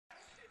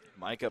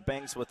Micah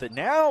Banks with it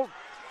now.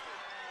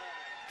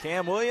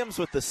 Cam Williams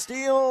with the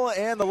steal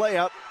and the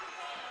layup.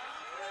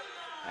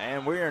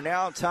 And we are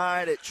now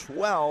tied at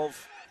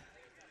 12.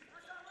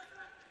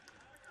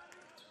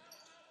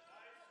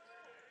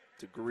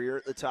 To Greer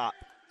at the top.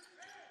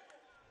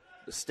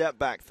 The step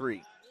back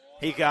three.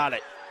 He got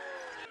it.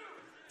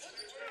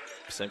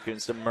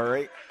 Simpkins to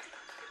Murray.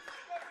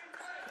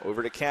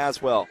 Over to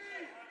Caswell.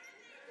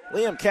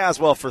 Liam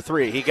Caswell for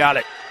three. He got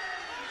it.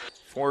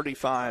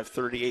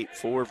 45-38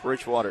 for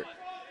Bridgewater.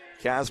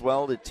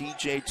 Caswell to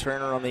TJ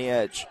Turner on the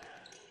edge.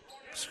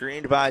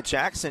 Screened by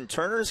Jackson.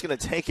 Turner's going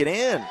to take it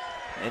in.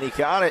 And he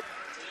got it.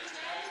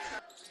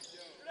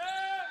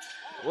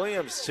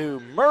 Williams to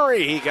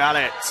Murray. He got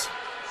it.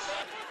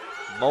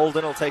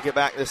 Molden will take it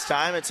back this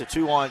time. It's a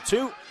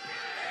 2-on-2.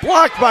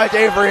 Blocked by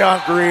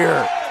Davrion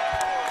Greer.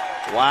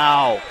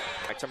 Wow.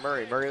 Back to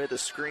Murray. Murray with the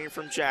screen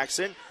from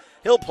Jackson.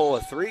 He'll pull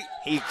a three.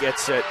 He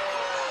gets it.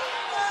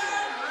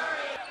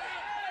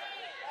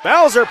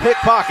 Bowser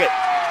pickpocket.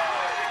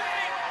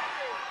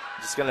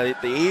 Just going to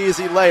hit the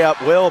easy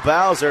layup. Will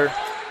Bowser.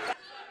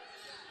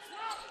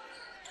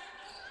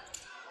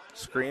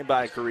 Screen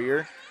by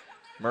Greer.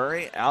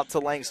 Murray out to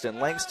Langston.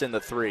 Langston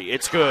the three.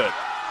 It's good.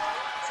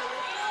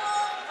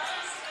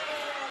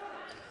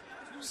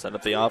 Set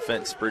up the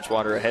offense.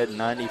 Bridgewater ahead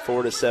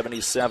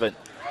 94-77.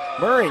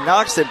 Murray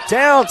knocks it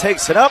down,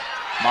 takes it up.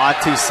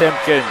 Monty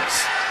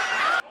Simpkins.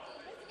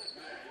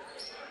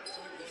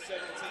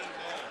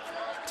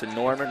 To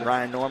Norman.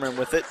 Ryan Norman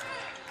with it.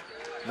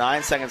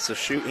 9 seconds to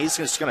shoot. He's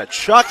just going to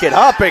chuck it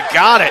up and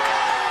got it.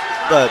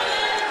 The